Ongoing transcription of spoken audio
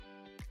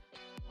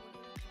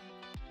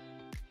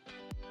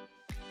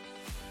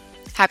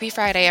Happy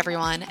Friday,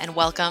 everyone, and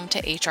welcome to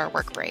HR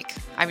Work Break.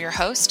 I'm your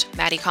host,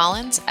 Maddie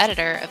Collins,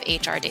 editor of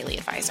HR Daily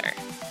Advisor.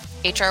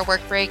 HR Work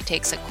Break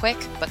takes a quick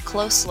but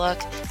close look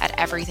at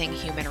everything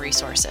human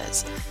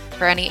resources.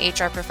 For any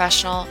HR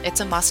professional, it's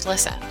a must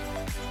listen.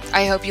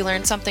 I hope you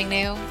learned something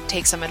new,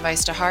 take some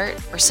advice to heart,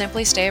 or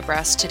simply stay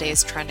abreast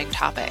today's trending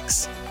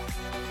topics.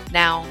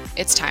 Now,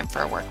 it's time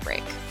for a work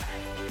break.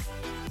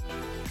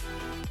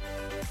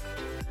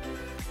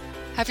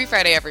 Happy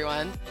Friday,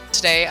 everyone.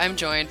 Today, I'm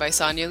joined by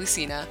Sonia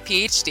Lucena,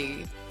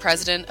 PhD,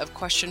 president of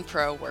Question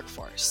Pro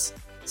Workforce.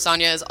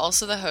 Sonia is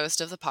also the host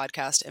of the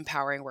podcast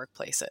Empowering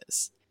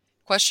Workplaces.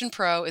 Question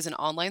Pro is an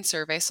online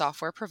survey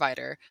software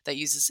provider that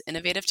uses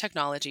innovative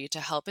technology to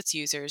help its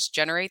users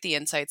generate the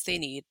insights they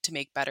need to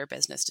make better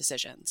business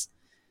decisions.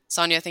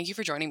 Sonia, thank you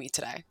for joining me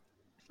today.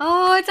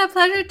 Oh, it's a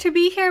pleasure to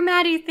be here,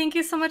 Maddie. Thank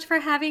you so much for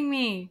having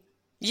me.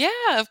 Yeah,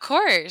 of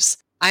course.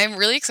 I'm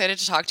really excited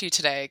to talk to you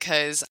today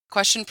because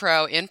Question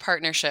Pro, in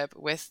partnership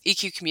with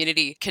EQ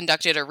Community,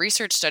 conducted a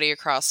research study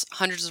across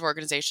hundreds of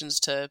organizations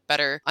to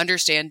better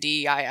understand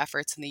DEI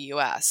efforts in the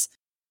US,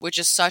 which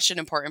is such an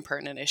important,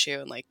 pertinent issue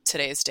in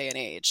today's day and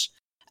age.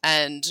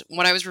 And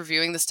when I was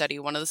reviewing the study,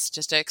 one of the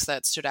statistics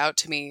that stood out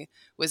to me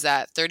was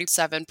that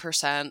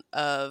 37%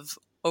 of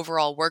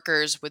overall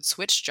workers would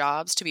switch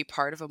jobs to be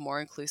part of a more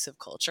inclusive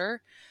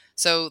culture.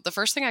 So the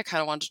first thing I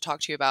kind of wanted to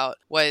talk to you about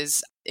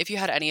was if you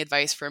had any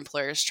advice for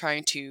employers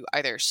trying to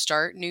either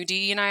start new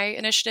DE&I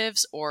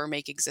initiatives or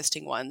make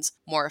existing ones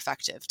more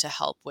effective to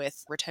help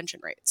with retention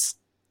rates.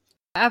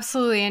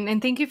 Absolutely.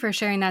 And thank you for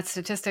sharing that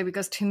statistic,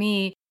 because to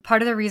me,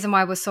 part of the reason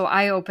why it was so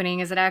eye-opening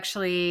is that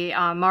actually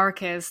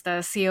Marcus,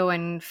 the CEO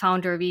and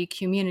founder of EQ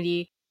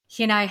Community,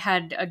 he and I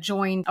had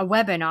joined a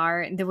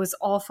webinar that was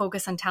all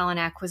focused on talent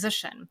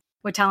acquisition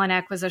with talent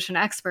acquisition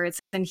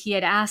experts. And he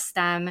had asked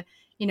them,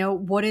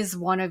 what is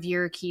one of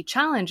your key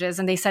challenges?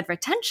 And they said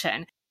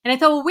retention. And I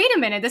thought, well, wait a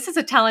minute, this is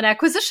a talent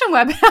acquisition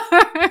webinar.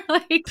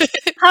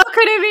 How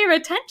could it be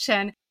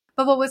retention?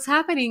 But what was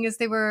happening is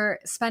they were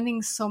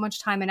spending so much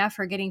time and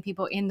effort getting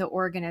people in the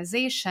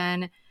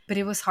organization, but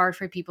it was hard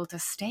for people to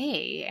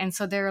stay. And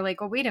so they're like,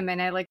 well, wait a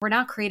minute, we're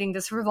not creating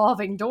this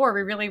revolving door.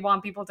 We really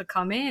want people to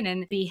come in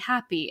and be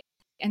happy.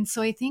 And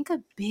so I think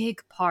a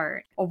big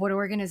part of what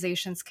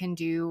organizations can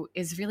do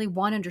is really,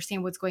 one,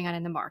 understand what's going on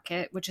in the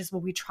market, which is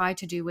what we try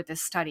to do with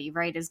this study,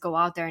 right? Is go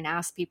out there and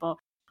ask people,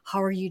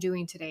 how are you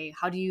doing today?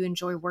 How do you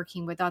enjoy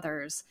working with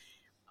others?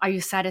 Are you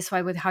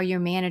satisfied with how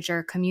your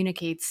manager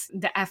communicates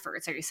the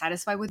efforts? Are you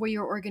satisfied with what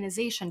your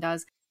organization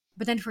does?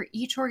 But then for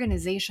each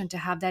organization to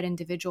have that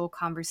individual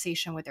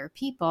conversation with their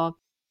people,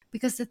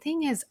 because the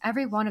thing is,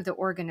 every one of the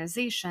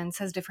organizations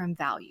has different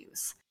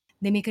values.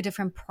 They make a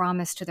different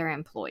promise to their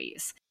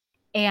employees,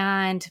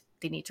 and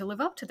they need to live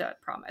up to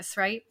that promise,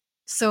 right?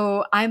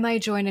 So I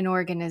might join an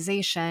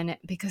organization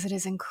because it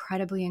is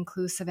incredibly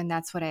inclusive and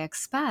that's what I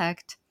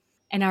expect.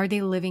 And are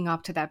they living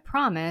up to that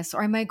promise?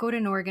 Or I might go to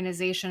an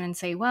organization and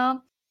say,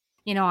 well,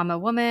 I'm a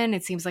woman.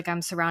 It seems like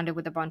I'm surrounded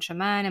with a bunch of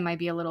men. It might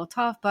be a little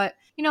tough, but,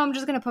 I'm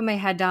just going to put my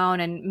head down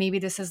and maybe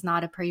this is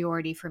not a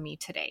priority for me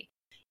today.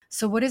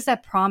 So what is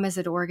that promise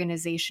that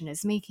organization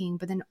is making?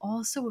 But then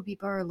also what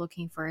people are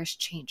looking for is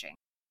changing.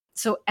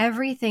 So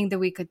everything that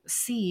we could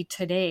see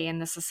today in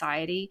the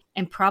society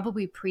and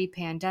probably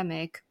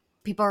pre-pandemic,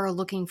 people are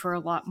looking for a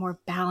lot more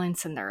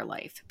balance in their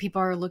life.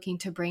 People are looking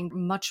to bring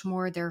much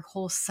more their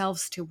whole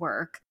selves to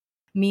work,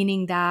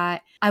 meaning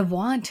that I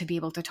want to be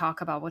able to talk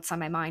about what's on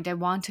my mind. I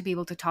want to be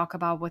able to talk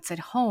about what's at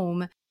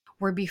home,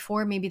 where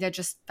before maybe that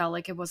just felt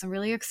like it wasn't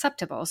really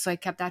acceptable. So I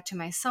kept that to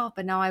myself,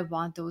 but now I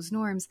want those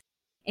norms.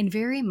 And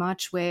very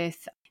much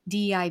with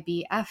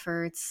DEIB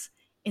efforts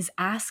is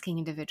asking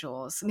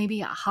individuals, maybe,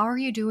 how are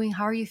you doing?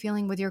 How are you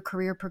feeling with your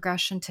career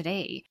progression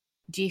today?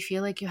 Do you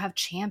feel like you have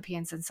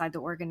champions inside the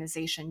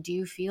organization? Do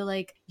you feel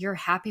like you're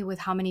happy with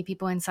how many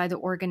people inside the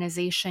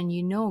organization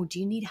you know?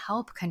 Do you need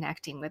help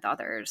connecting with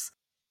others?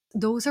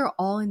 Those are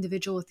all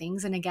individual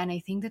things. And again, I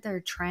think that there are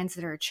trends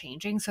that are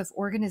changing. So if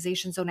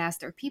organizations don't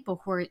ask their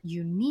people who are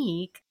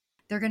unique,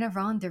 they're going to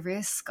run the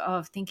risk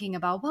of thinking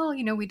about, well,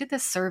 we did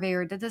this survey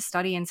or did this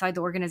study inside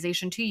the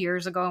organization 2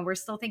 years ago, and we're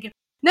still thinking,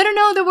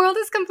 no, the world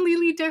is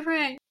completely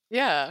different.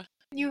 Yeah.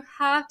 You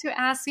have to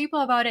ask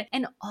people about it,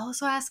 and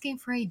also asking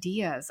for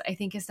ideas, I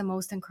think, is the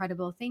most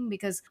incredible thing,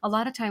 because a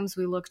lot of times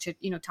we look to,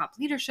 top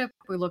leadership,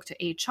 we look to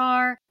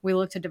HR, we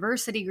look to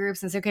diversity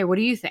groups and say, okay, what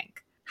do you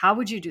think? How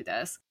would you do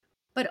this?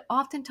 But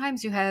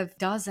oftentimes you have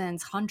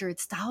dozens,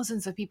 hundreds,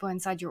 thousands of people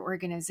inside your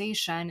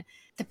organization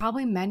that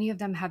probably many of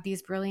them have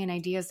these brilliant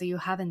ideas that you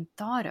haven't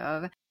thought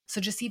of.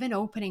 So just even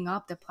opening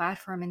up the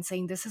platform and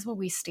saying, this is what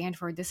we stand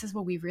for, this is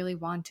what we really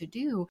want to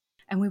do,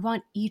 and we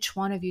want each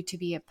one of you to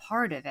be a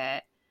part of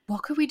it.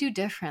 What could we do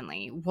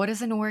differently? What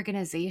does an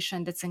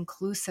organization that's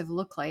inclusive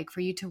look like for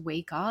you to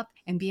wake up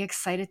and be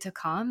excited to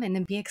come, and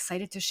then be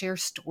excited to share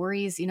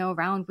stories,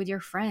 around with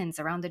your friends,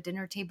 around the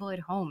dinner table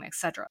at home,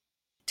 etc.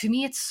 To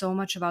me, it's so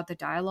much about the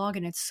dialogue,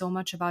 and it's so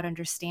much about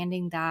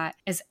understanding that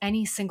as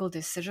any single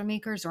decision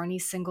makers or any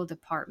single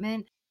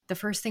department, the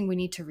first thing we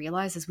need to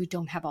realize is we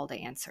don't have all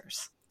the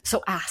answers.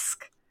 So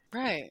ask.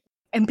 Right.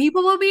 And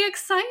people will be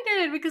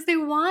excited because they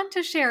want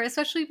to share,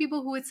 especially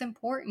people who it's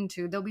important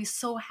to. They'll be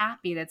so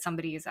happy that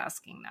somebody is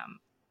asking them.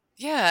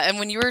 Yeah. And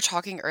when you were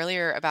talking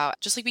earlier about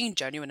just like being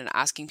genuine and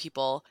asking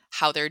people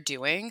how they're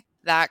doing,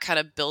 that kind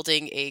of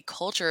building a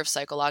culture of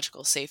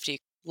psychological safety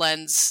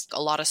lends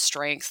a lot of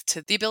strength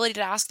to the ability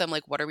to ask them,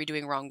 like, what are we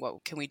doing wrong?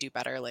 What can we do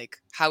better? Like,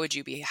 how would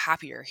you be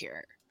happier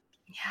here?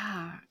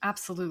 Yeah,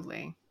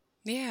 absolutely.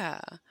 Yeah.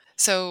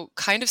 So,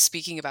 kind of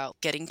speaking about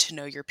getting to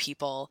know your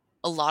people,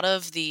 a lot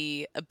of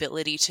the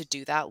ability to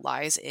do that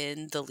lies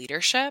in the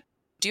leadership.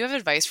 Do you have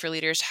advice for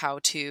leaders how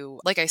to,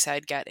 like I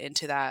said, get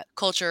into that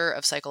culture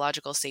of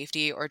psychological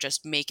safety or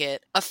just make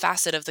it a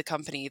facet of the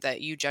company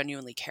that you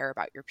genuinely care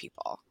about your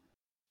people?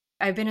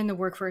 I've been in the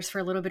workforce for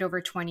a little bit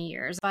over 20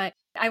 years, but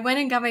I went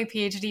and got my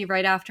PhD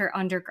right after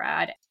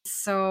undergrad.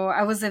 So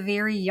I was a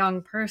very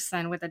young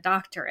person with a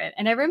doctorate.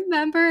 And I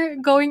remember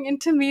going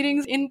into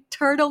meetings in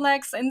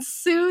turtlenecks and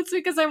suits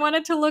because I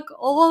wanted to look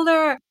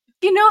older.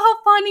 You know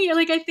how funny?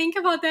 Like, I think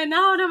about that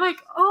now and I'm like,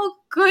 oh,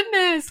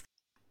 goodness.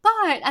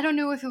 But I don't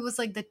know if it was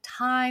like the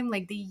time,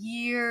 like the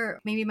year,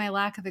 maybe my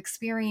lack of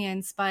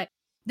experience, but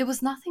there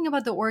was nothing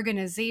about the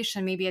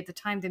organization maybe at the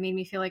time that made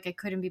me feel like I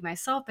couldn't be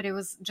myself, but it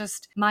was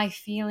just my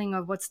feeling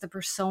of what's the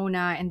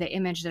persona and the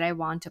image that I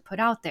want to put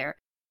out there.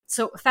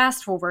 So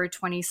fast forward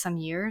 20 some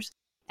years,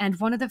 and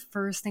one of the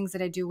first things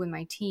that I do with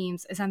my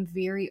teams is I'm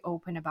very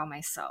open about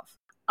myself.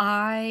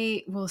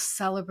 I will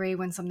celebrate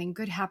when something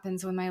good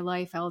happens in my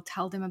life. I'll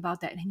tell them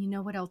about that. And you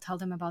know what? I'll tell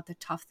them about the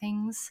tough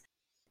things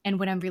and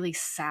when I'm really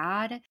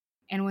sad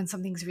and when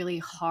something's really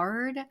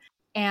hard.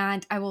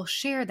 And I will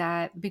share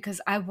that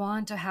because I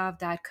want to have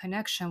that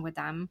connection with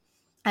them.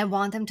 I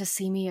want them to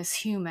see me as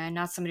human,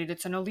 not somebody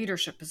that's in a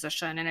leadership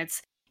position. And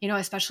it's,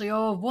 especially,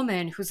 oh, a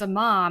woman who's a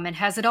mom and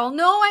has it all.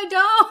 No, I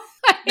don't.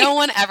 No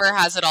one ever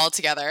has it all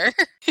together.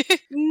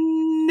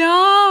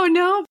 No,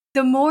 no.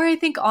 The more I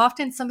think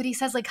often somebody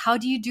says, like, how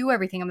do you do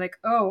everything? I'm like,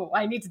 oh,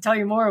 I need to tell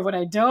you more of what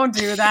I don't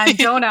do then,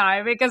 don't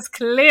I? Because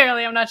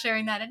clearly I'm not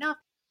sharing that enough.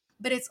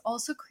 But it's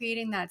also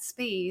creating that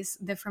space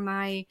that for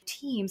my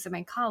teams and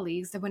my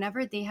colleagues, that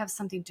whenever they have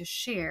something to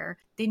share,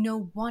 they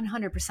know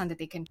 100% that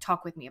they can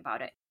talk with me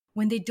about it.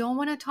 When they don't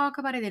want to talk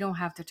about it, they don't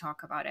have to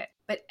talk about it.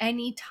 But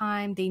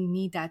anytime they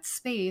need that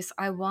space,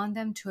 I want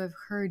them to have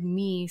heard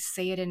me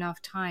say it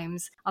enough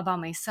times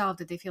about myself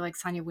that they feel like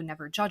Sonia would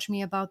never judge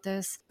me about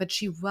this, but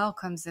she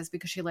welcomes this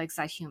because she likes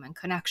that human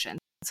connection.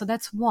 So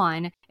that's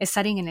one, is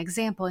setting an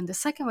example. And the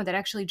second one that I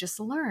actually just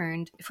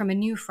learned from a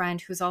new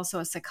friend who's also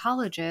a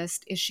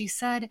psychologist is she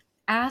said,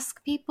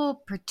 ask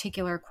people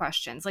particular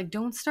questions. Like,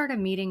 don't start a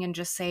meeting and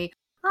just say,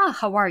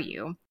 how are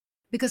you?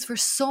 Because for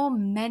so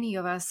many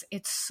of us,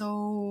 it's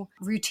so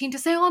routine to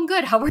say, oh, I'm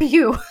good. How are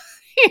you?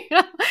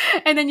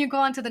 And then you go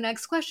on to the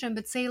next question,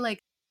 but say like,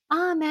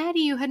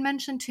 Maddie, you had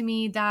mentioned to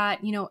me that,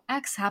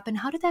 X happened.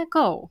 How did that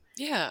go?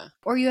 Yeah.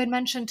 Or you had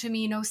mentioned to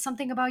me,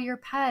 something about your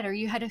pet, or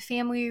you had a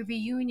family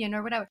reunion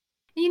or whatever.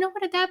 And you know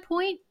what, at that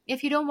point,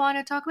 if you don't want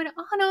to talk about it,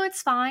 oh, no,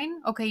 it's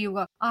fine. Okay, you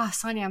go,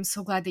 Sonia, I'm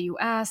so glad that you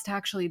asked.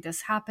 Actually,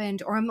 this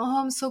happened. Or,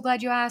 I'm so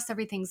glad you asked.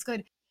 Everything's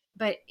good.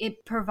 But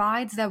it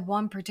provides that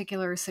one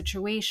particular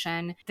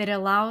situation that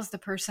allows the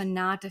person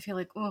not to feel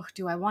like, oh,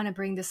 do I want to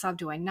bring this up?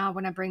 Do I not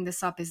want to bring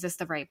this up? Is this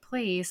the right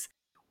place?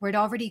 Where it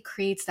already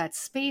creates that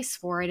space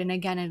for it. And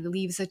again, it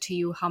leaves it to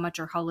you how much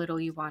or how little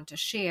you want to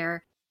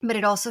share. But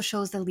it also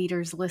shows the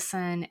leaders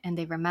listen and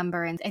they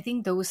remember. And I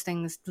think those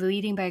things,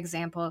 leading by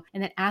example,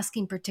 and then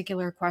asking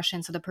particular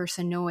questions so the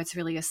person know it's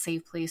really a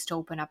safe place to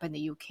open up and that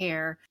you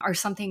care, are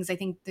some things I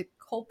think that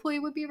hopefully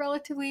would be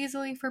relatively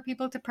easily for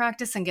people to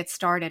practice and get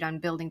started on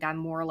building that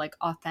more like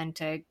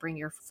authentic, bring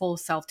your full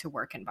self to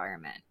work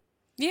environment.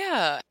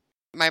 Yeah.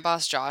 My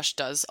boss, Josh,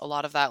 does a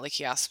lot of that. Like,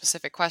 he asks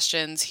specific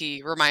questions.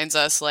 He reminds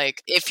us,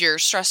 like, if you're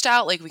stressed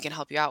out, like, we can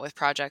help you out with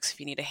projects if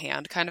you need a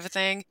hand, kind of a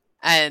thing.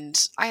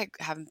 And I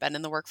haven't been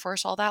in the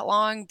workforce all that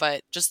long,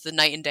 but just the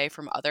night and day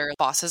from other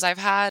bosses I've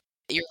had,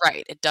 you're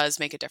right. It does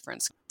make a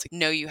difference to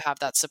know you have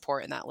that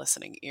support and that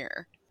listening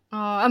ear. Oh,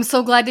 I'm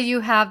so glad that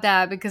you have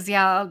that because,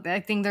 yeah, I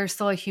think there's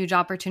still a huge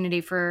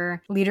opportunity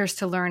for leaders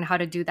to learn how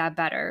to do that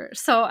better.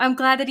 So I'm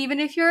glad that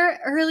even if you're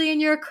early in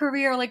your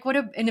career, like what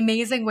an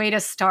amazing way to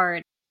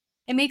start.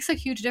 It makes a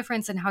huge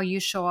difference in how you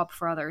show up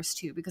for others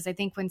too, because I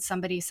think when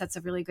somebody sets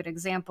a really good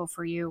example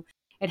for you,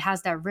 it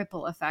has that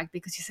ripple effect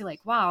because you see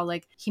like, wow,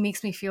 like he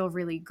makes me feel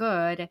really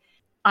good.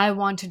 I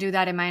want to do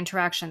that in my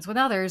interactions with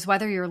others,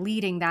 whether you're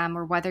leading them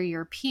or whether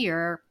you're a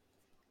peer,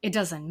 it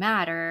doesn't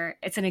matter.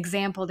 It's an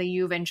example that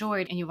you've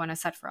enjoyed and you want to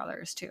set for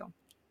others too.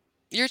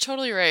 You're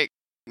totally right.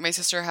 My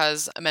sister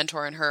has a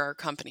mentor in her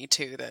company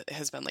too that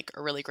has been like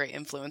a really great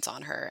influence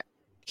on her.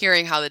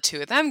 Hearing how the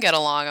two of them get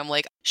along, I'm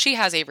like, she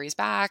has Avery's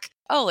back.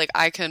 Oh, like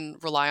I can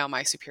rely on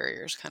my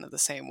superiors kind of the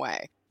same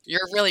way.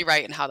 You're really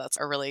right in how that's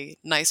a really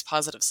nice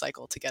positive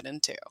cycle to get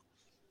into.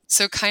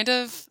 So kind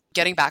of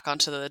getting back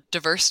onto the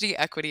diversity,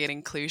 equity, and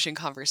inclusion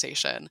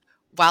conversation,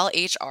 While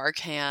HR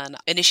can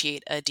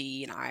initiate a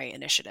DE&I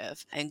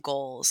initiative and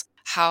goals,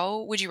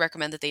 how would you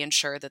recommend that they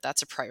ensure that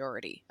that's a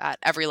priority at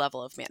every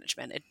level of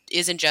management? It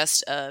isn't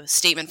just a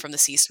statement from the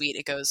C-suite,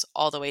 it goes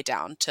all the way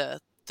down to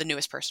the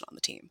newest person on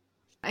the team.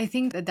 I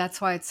think that that's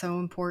why it's so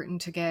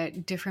important to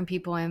get different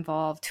people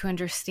involved to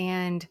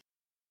understand.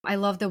 I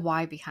love the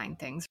why behind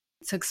things.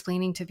 So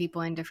explaining to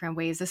people in different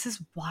ways, this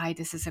is why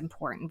this is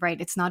important,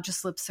 right? It's not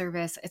just lip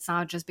service. It's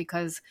not just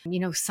because,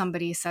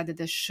 somebody said that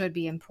this should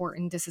be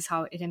important. This is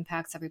how it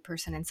impacts every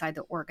person inside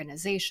the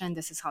organization.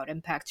 This is how it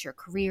impacts your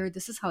career.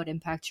 This is how it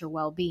impacts your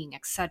well-being,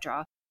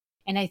 etc.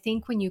 And I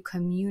think when you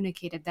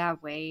communicate it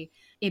that way,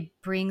 it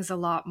brings a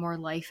lot more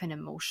life and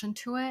emotion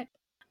to it.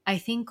 I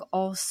think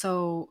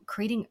also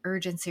creating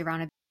urgency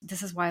around it.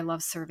 This is why I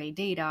love survey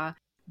data,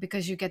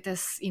 because you get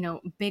this,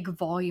 big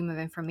volume of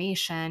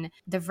information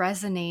that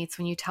resonates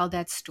when you tell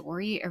that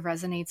story. It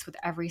resonates with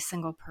every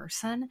single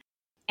person.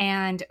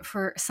 And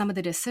for some of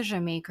the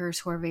decision makers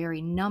who are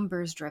very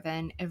numbers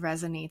driven, it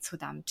resonates with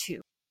them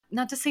too.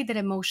 Not to say that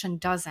emotion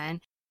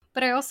doesn't,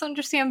 but I also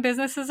understand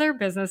businesses are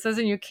businesses,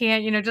 and you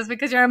can't, just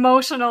because you're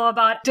emotional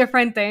about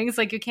different things,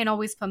 like you can't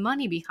always put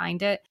money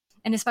behind it.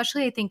 And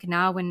especially I think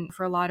now when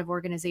for a lot of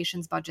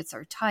organizations, budgets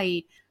are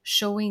tight,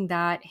 showing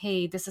that,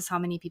 hey, this is how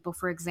many people,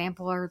 for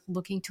example, are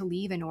looking to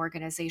leave an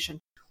organization.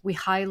 We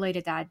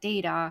highlighted that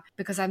data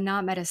because I've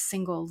not met a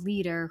single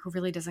leader who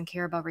really doesn't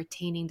care about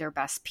retaining their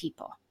best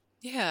people.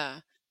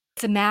 Yeah.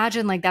 Let's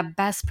imagine like that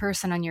best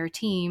person on your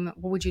team.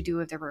 What would you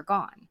do if they were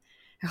gone?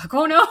 You're like,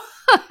 oh no,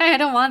 I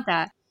don't want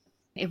that.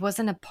 It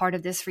wasn't a part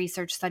of this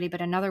research study, but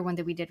another one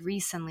that we did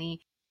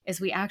recently is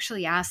we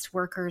actually asked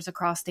workers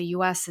across the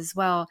US as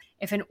well,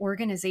 if an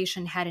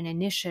organization had an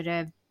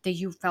initiative that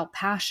you felt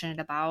passionate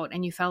about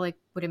and you felt like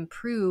would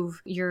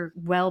improve your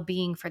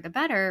well-being for the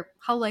better,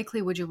 how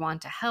likely would you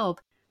want to help?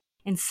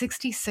 And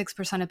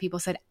 66% of people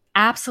said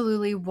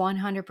absolutely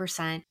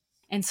 100%.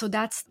 And so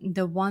that's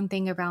the one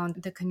thing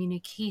around the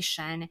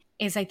communication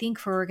is I think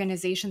for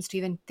organizations to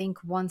even think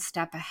one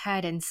step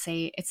ahead and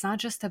say, it's not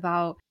just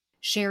about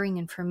sharing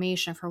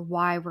information for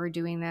why we're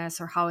doing this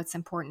or how it's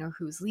important or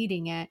who's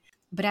leading it,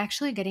 but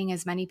actually getting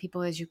as many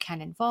people as you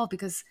can involved,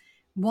 because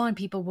one,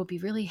 people will be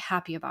really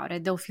happy about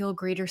it. They'll feel a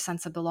greater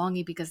sense of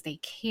belonging because they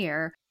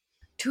care.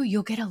 Two,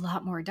 you'll get a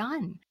lot more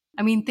done.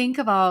 I mean, think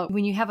about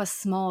when you have a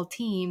small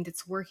team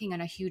that's working on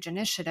a huge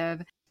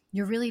initiative,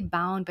 you're really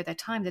bound by the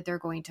time that they're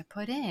going to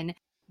put in.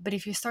 But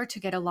if you start to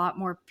get a lot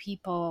more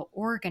people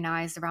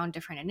organized around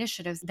different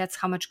initiatives, that's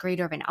how much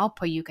greater of an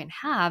output you can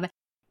have.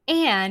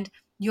 And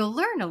you'll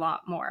learn a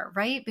lot more,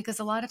 right? Because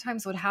a lot of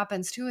times what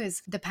happens too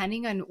is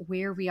depending on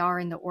where we are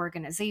in the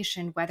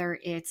organization, whether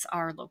it's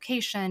our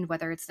location,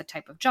 whether it's the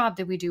type of job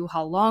that we do,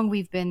 how long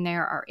we've been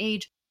there, our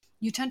age,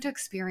 you tend to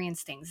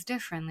experience things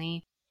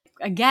differently.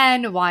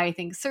 Again, why I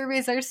think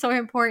surveys are so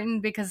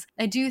important, because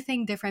I do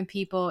think different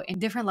people in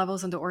different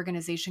levels in the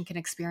organization can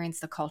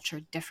experience the culture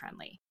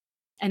differently.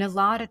 And a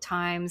lot of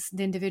times,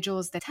 the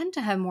individuals that tend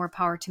to have more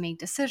power to make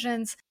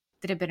decisions,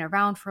 that have been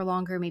around for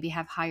longer, maybe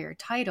have higher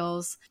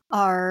titles,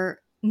 are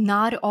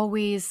not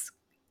always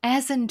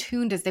as in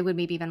tuned as they would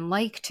maybe even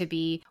like to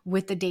be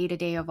with the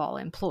day-to-day of all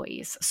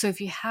employees. So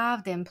if you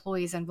have the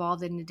employees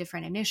involved in the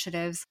different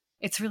initiatives,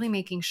 it's really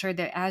making sure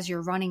that as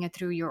you're running it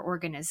through your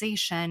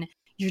organization,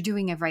 you're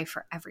doing it right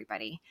for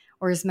everybody,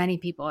 or as many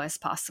people as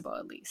possible,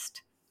 at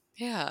least.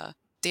 Yeah.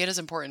 Data is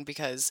important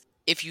because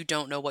if you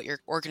don't know what your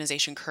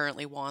organization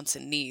currently wants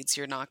and needs,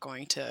 you're not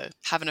going to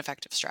have an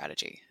effective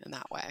strategy in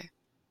that way.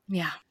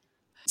 Yeah.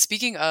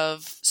 Speaking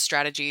of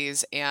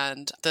strategies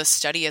and the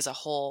study as a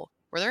whole,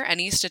 were there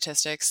any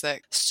statistics that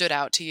stood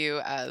out to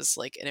you as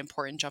like an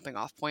important jumping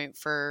off point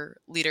for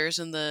leaders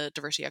in the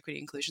diversity, equity,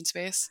 inclusion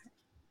space?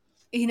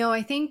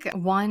 I think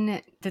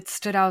one that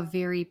stood out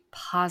very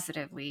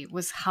positively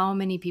was how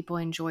many people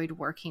enjoyed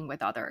working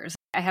with others.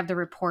 I have the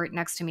report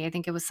next to me. I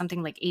think it was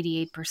something like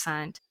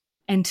 88%.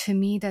 And to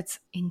me, that's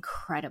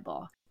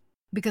incredible,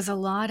 because a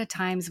lot of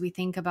times we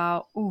think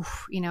about,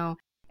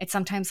 it's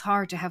sometimes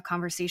hard to have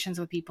conversations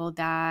with people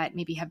that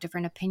maybe have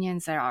different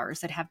opinions than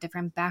ours, that have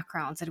different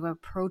backgrounds, that will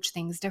approach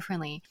things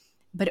differently.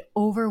 But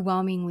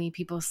overwhelmingly,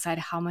 people said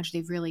how much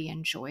they really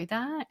enjoy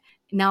that.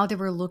 Now they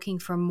were looking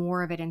for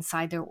more of it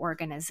inside their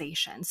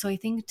organization. So I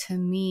think to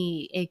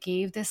me, it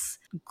gave this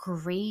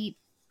great,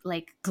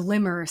 like,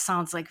 glimmer,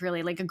 sounds like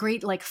really like a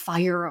great, like,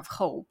 fire of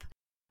hope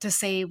to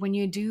say when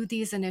you do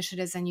these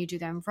initiatives and you do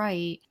them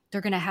right,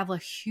 they're going to have a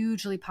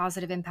hugely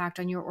positive impact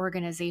on your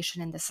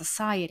organization and the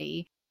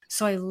society.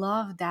 So I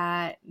love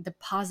that the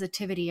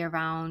positivity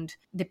around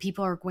that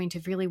people are going to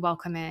really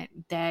welcome it,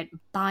 that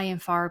by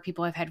and far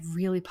people have had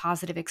really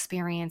positive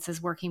experiences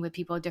working with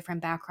people of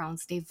different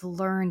backgrounds. They've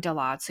learned a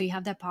lot. So you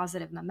have that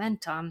positive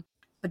momentum,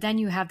 but then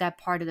you have that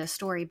part of the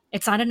story.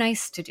 It's not a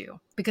nice to do,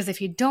 because if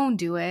you don't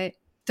do it,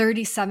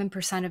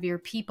 37% of your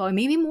people, and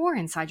maybe more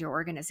inside your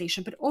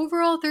organization, but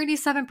overall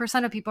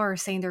 37% of people are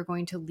saying they're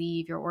going to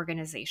leave your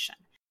organization.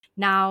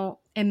 Now,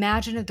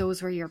 imagine if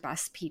those were your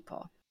best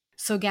people.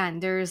 So again,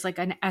 there's like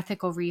an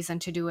ethical reason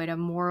to do it, a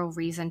moral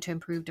reason to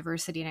improve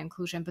diversity and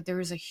inclusion, but there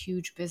is a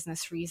huge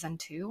business reason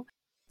too.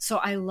 So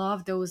I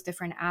love those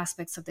different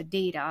aspects of the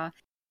data.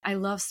 I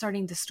love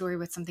starting the story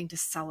with something to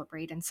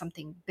celebrate and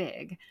something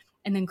big,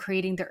 and then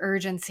creating the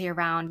urgency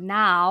around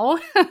now.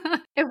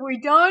 If we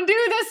don't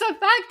do this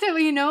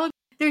effectively,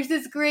 there's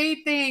this great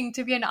thing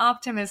to be an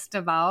optimist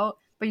about,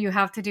 but you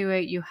have to do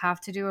it. You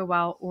have to do it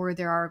well, or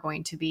there are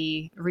going to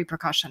be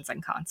repercussions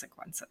and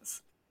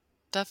consequences.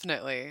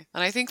 Definitely.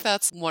 And I think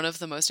that's one of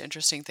the most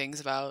interesting things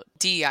about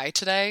DEI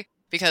today,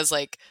 because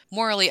like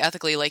morally,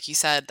 ethically, like you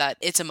said, that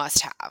it's a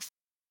must have.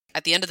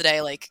 At the end of the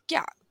day, like,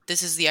 yeah,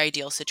 this is the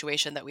ideal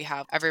situation that we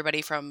have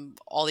everybody from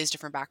all these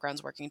different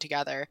backgrounds working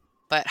together,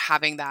 but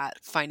having that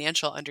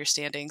financial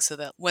understanding so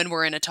that when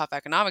we're in a tough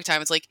economic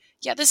time, it's like,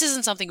 yeah, this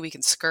isn't something we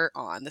can skirt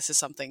on. This is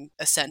something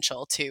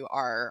essential to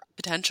our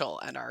potential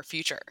and our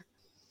future.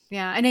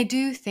 Yeah. And I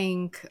do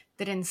think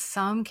that in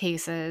some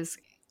cases,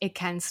 it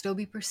can still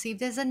be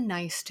perceived as a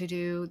nice to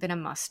do than a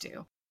must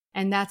do.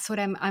 And that's what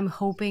I'm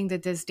hoping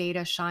that this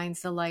data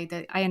shines the light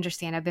that I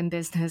understand. I've been in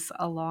business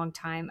a long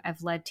time.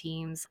 I've led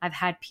teams. I've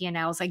had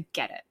P&Ls. I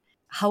get it.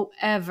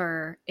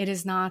 However, it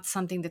is not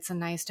something that's a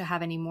nice to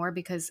have anymore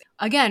because,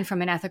 again,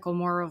 from an ethical,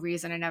 moral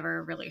reason, it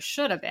never really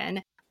should have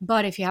been.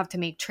 But if you have to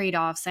make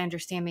trade-offs, I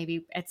understand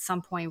maybe at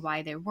some point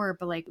why they were,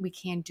 but like we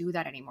can't do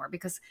that anymore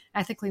because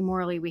ethically,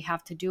 morally, we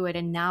have to do it.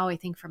 And now I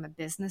think from a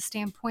business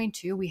standpoint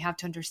too, we have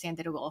to understand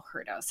that it will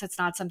hurt us. It's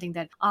not something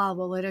that,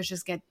 well, let us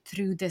just get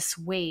through this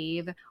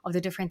wave of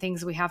the different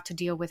things we have to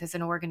deal with as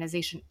an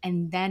organization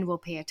and then we'll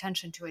pay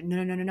attention to it. No,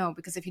 no, no, no, no.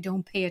 Because if you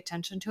don't pay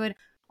attention to it,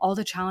 all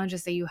the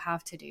challenges that you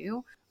have to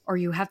do or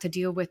you have to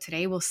deal with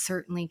today will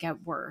certainly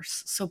get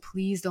worse. So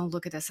please don't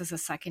look at this as a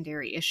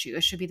secondary issue.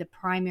 It should be the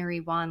primary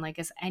one, like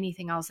as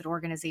anything else that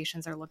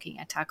organizations are looking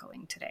at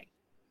tackling today.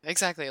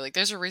 Exactly. Like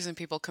there's a reason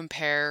people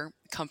compare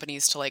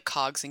companies to like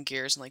cogs and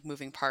gears and like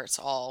moving parts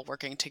all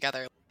working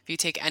together. If you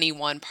take any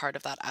one part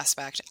of that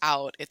aspect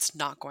out, it's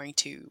not going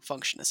to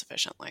function as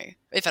efficiently,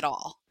 if at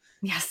all.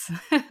 Yes.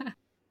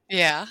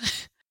 Yeah.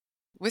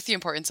 With the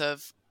importance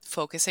of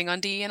focusing on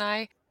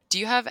DE&I, do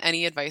you have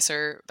any advice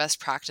or best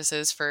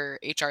practices for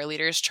HR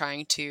leaders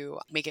trying to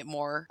make it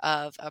more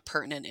of a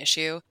pertinent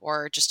issue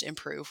or just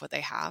improve what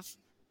they have?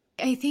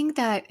 I think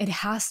that it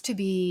has to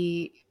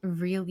be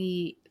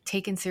really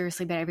taken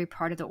seriously by every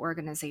part of the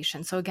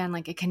organization. So again,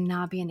 like it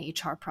cannot be an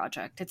HR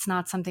project. It's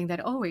not something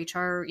that,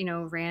 HR,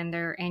 ran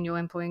their annual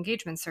employee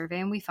engagement survey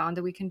and we found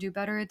that we can do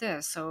better at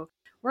this. So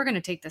we're going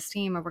to take this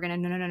team and we're going to,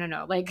 no, no, no, no,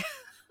 no. Like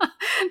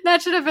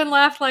that should have been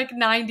left like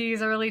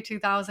 90s, early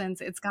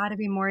 2000s. It's got to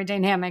be more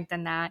dynamic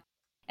than that.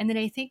 And then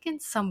I think in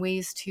some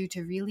ways too,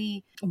 to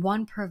really,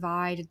 one,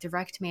 provide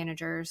direct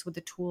managers with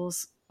the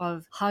tools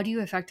of how do you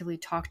effectively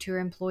talk to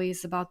your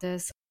employees about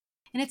this.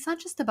 And it's not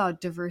just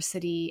about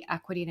diversity,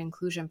 equity, and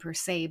inclusion per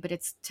se, but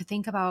it's to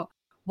think about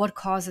what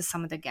causes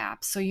some of the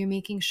gaps. So you're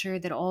making sure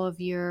that all of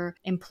your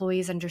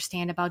employees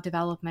understand about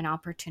development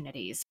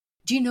opportunities.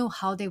 Do you know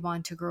how they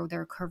want to grow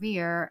their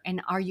career?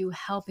 And are you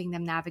helping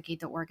them navigate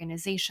the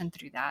organization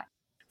through that?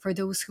 For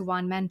those who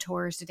want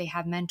mentors, do they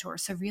have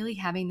mentors? So really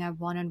having that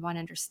one-on-one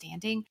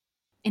understanding.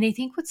 And I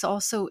think what's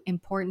also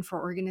important for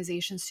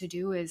organizations to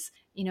do is,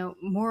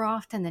 more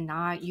often than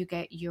not, you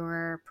get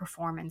your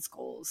performance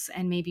goals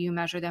and maybe you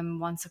measure them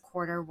once a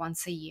quarter,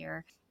 once a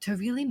year to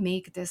really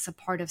make this a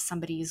part of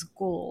somebody's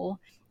goal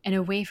and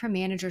a way for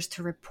managers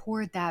to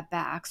report that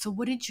back. So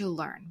what did you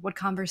learn? What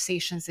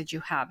conversations did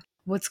you have?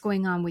 What's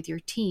going on with your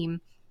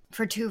team?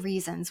 For two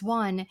reasons.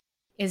 One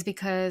is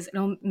because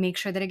it'll make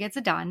sure that it gets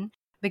done.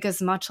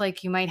 Because much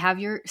like you might have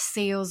your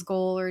sales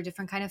goal or a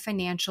different kind of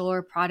financial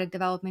or product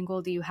development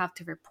goal that you have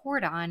to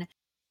report on,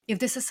 if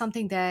this is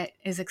something that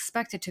is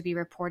expected to be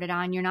reported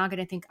on, you're not going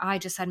to think, I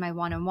just had my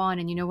one-on-one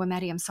and you know what,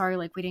 Maddie, I'm sorry,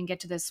 like we didn't get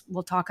to this.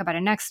 We'll talk about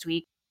it next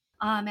week.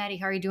 Maddie,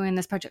 how are you doing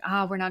this project?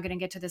 We're not going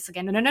to get to this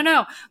again. No, no, no,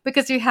 no,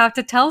 because you have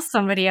to tell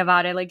somebody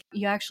about it. Like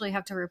you actually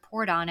have to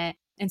report on it.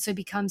 And so it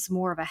becomes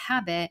more of a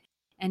habit.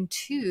 And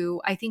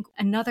two, I think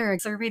another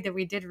survey that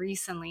we did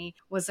recently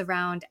was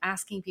around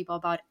asking people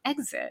about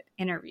exit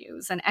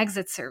interviews and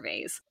exit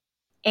surveys.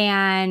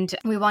 And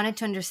we wanted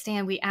to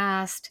understand, we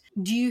asked,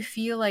 do you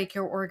feel like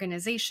your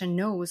organization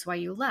knows why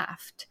you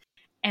left?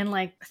 And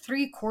like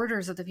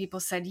 3/4 of the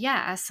people said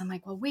yes. I'm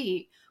like, well,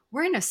 wait,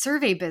 we're in a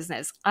survey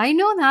business. I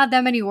know not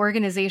that many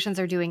organizations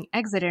are doing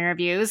exit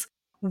interviews.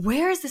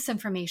 Where is this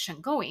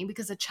information going?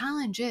 Because the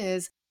challenge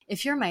is,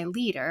 if you're my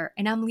leader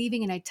and I'm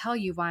leaving and I tell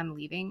you why I'm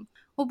leaving,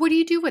 well, what do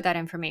you do with that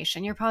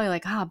information? You're probably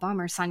like,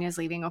 bummer, Sonia's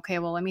leaving. Okay,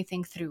 well, let me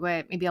think through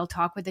it. Maybe I'll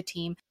talk with the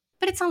team.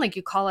 But it's not like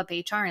you call up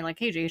HR and like,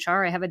 hey,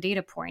 HR, I have a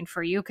data point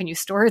for you. Can you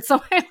store it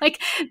somewhere?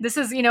 Like this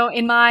is,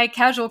 in my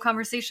casual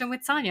conversation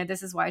with Sonia,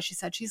 this is why she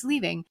said she's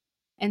leaving.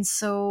 And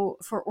so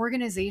for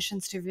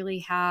organizations to really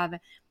have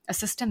a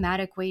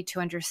systematic way to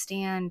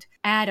understand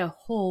at a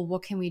whole,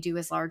 what can we do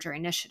as larger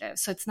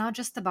initiatives? So it's not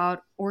just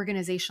about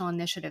organizational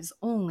initiatives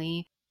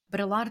only, but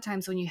a lot of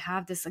times when you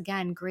have this,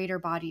 again, greater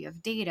body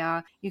of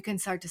data, you can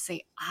start to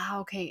say,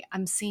 okay,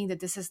 I'm seeing that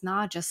this is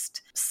not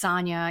just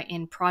Sonia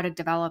in product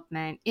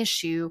development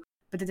issue,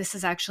 but that this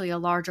is actually a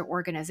larger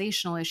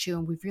organizational issue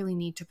and we really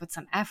need to put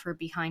some effort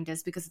behind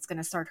this because it's going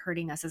to start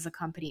hurting us as a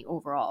company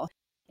overall.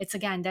 It's,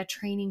 again, that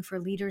training for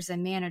leaders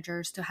and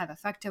managers to have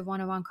effective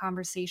one-on-one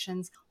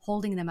conversations,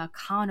 holding them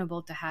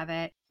accountable to have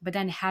it, but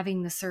then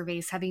having the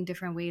surveys, having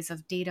different ways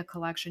of data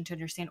collection to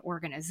understand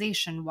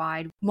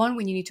organization-wide. One,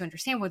 when you need to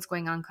understand what's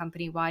going on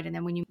company-wide, and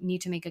then when you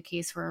need to make a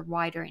case for a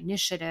wider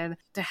initiative,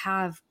 to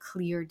have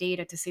clear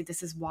data to say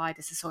this is why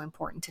this is so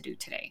important to do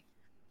today.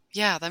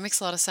 Yeah, that makes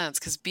a lot of sense,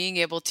 because being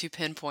able to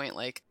pinpoint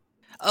like,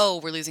 oh,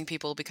 we're losing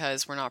people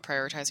because we're not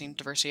prioritizing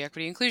diversity,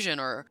 equity, inclusion,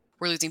 or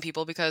we're losing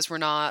people because we're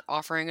not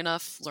offering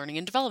enough learning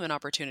and development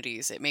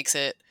opportunities. It makes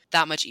it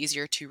that much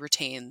easier to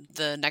retain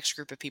the next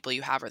group of people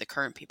you have or the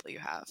current people you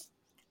have.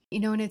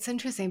 And it's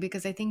interesting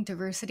because I think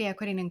diversity,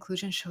 equity, and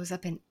inclusion shows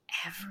up in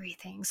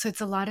everything. So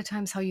it's a lot of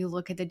times how you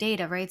look at the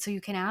data, right? So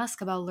you can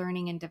ask about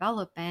learning and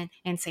development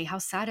and say, how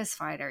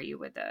satisfied are you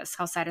with this?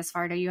 How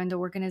satisfied are you on the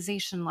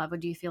organization level?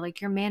 Do you feel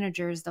like your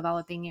manager is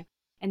developing you?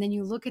 And then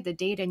you look at the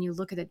data and you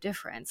look at the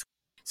difference.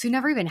 So you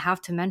never even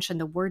have to mention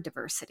the word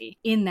diversity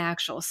in the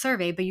actual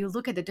survey, but you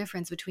look at the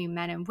difference between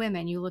men and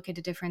women, you look at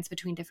the difference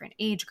between different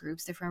age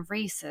groups, different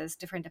races,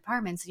 different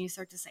departments, and you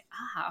start to say,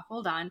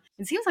 hold on.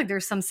 It seems like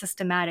there's some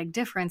systematic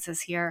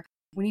differences here.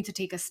 We need to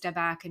take a step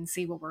back and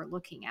see what we're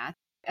looking at.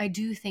 I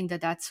do think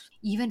that that's,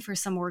 even for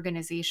some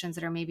organizations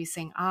that are maybe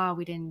saying,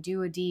 we didn't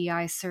do a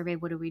DEI survey,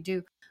 what do we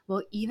do?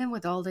 Well, even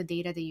with all the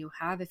data that you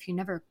have, if you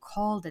never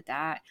called it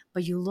that,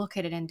 but you look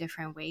at it in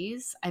different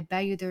ways, I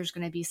bet you there's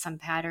going to be some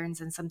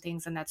patterns and some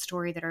things in that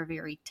story that are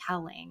very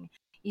telling.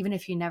 Even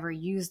if you never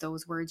use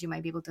those words, you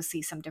might be able to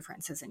see some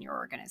differences in your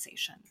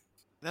organization.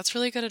 That's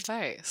really good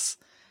advice.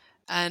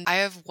 And I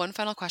have one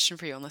final question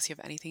for you, unless you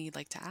have anything you'd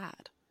like to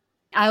add.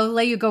 I'll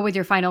let you go with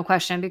your final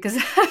question because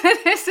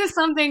this is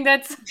something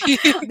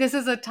this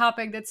is a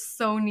topic that's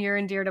so near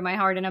and dear to my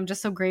heart. And I'm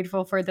just so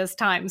grateful for this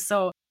time.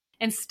 So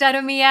instead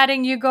of me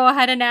adding, you go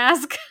ahead and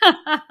ask.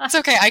 It's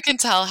okay. I can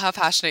tell how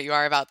passionate you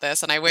are about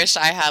this. And I wish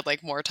I had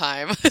more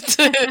time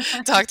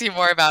to talk to you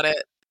more about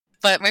it.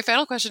 But my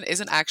final question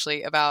isn't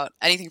actually about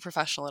anything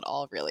professional at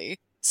all, really.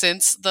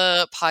 Since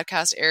the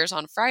podcast airs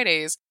on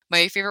Fridays,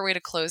 my favorite way to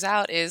close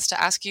out is to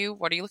ask you,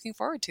 what are you looking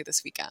forward to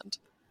this weekend?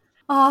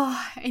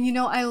 Oh, and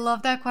I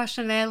love that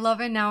question. And I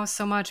love it now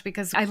so much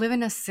because I live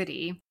in a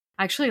city.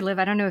 I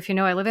don't know if you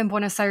know, I live in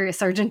Buenos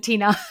Aires,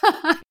 Argentina.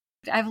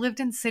 I've lived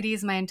in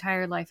cities my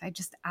entire life. I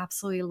just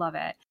absolutely love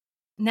it.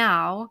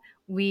 Now,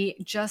 we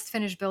just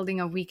finished building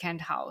a weekend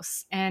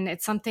house. And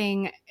it's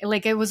something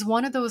it was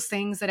one of those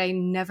things that I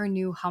never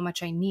knew how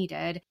much I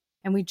needed.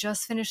 And we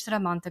just finished it a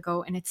month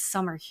ago and it's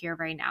summer here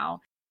right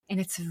now.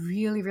 And it's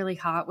really, really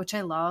hot, which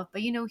I love.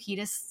 But heat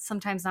is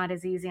sometimes not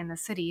as easy in the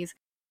cities.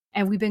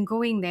 And we've been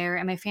going there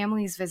and my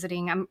family's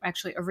visiting. I'm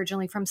actually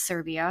originally from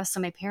Serbia. So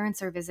my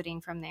parents are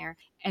visiting from there.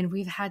 And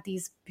we've had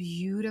these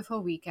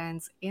beautiful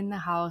weekends in the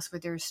house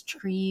where there's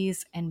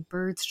trees and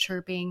birds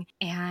chirping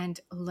and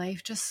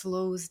life just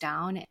slows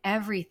down.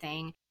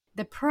 Everything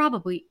that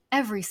probably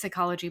every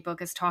psychology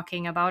book is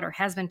talking about or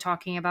has been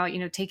talking about,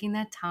 taking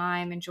that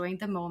time, enjoying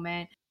the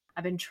moment.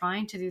 I've been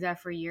trying to do that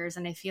for years.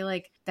 And I feel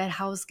like that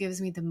house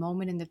gives me the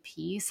moment and the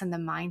peace and the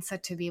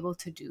mindset to be able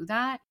to do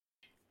that.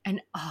 And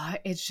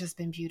it's just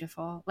been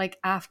beautiful.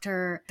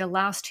 After the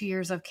last 2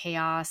 years of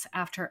chaos,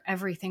 after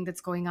everything that's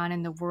going on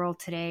in the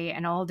world today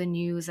and all the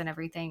news and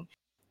everything,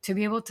 to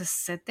be able to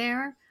sit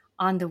there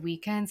on the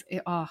weekends,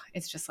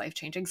 it's just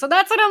life-changing. So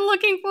that's what I'm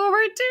looking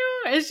forward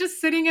to. It's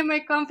just sitting in my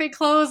comfy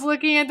clothes,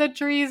 looking at the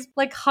trees,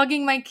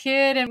 hugging my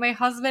kid and my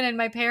husband and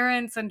my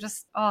parents and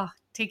just,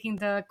 taking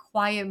the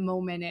quiet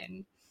moment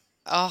in.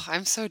 Oh,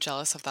 I'm so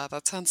jealous of that.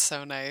 That sounds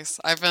so nice.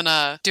 I've been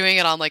doing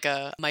it on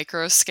a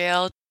micro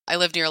scale. I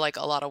live near a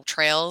lot of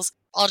trails.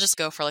 I'll just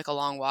go for a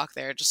long walk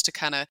there just to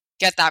kind of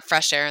get that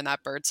fresh air and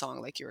that bird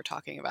song like you were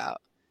talking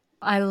about.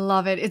 I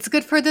love it. It's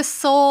good for the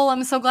soul.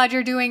 I'm so glad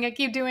you're doing it.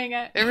 Keep doing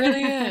it. It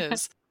really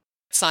is.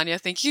 Sonia,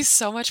 thank you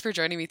so much for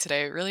joining me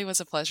today. It really was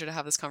a pleasure to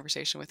have this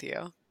conversation with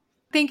you.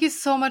 Thank you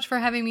so much for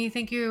having me.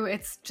 Thank you.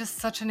 It's just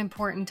such an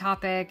important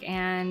topic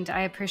and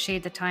I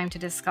appreciate the time to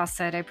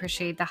discuss it. I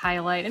appreciate the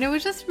highlight and it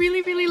was just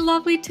really, really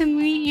lovely to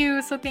meet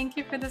you. So thank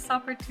you for this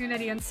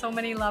opportunity on so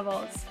many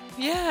levels.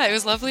 Yeah, it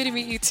was lovely to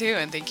meet you too.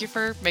 And thank you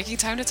for making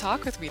time to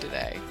talk with me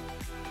today.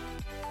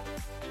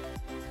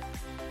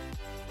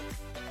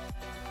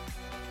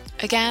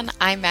 Again,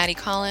 I'm Maddie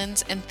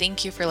Collins and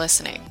thank you for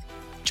listening.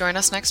 Join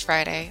us next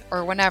Friday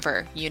or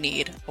whenever you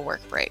need a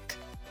work break.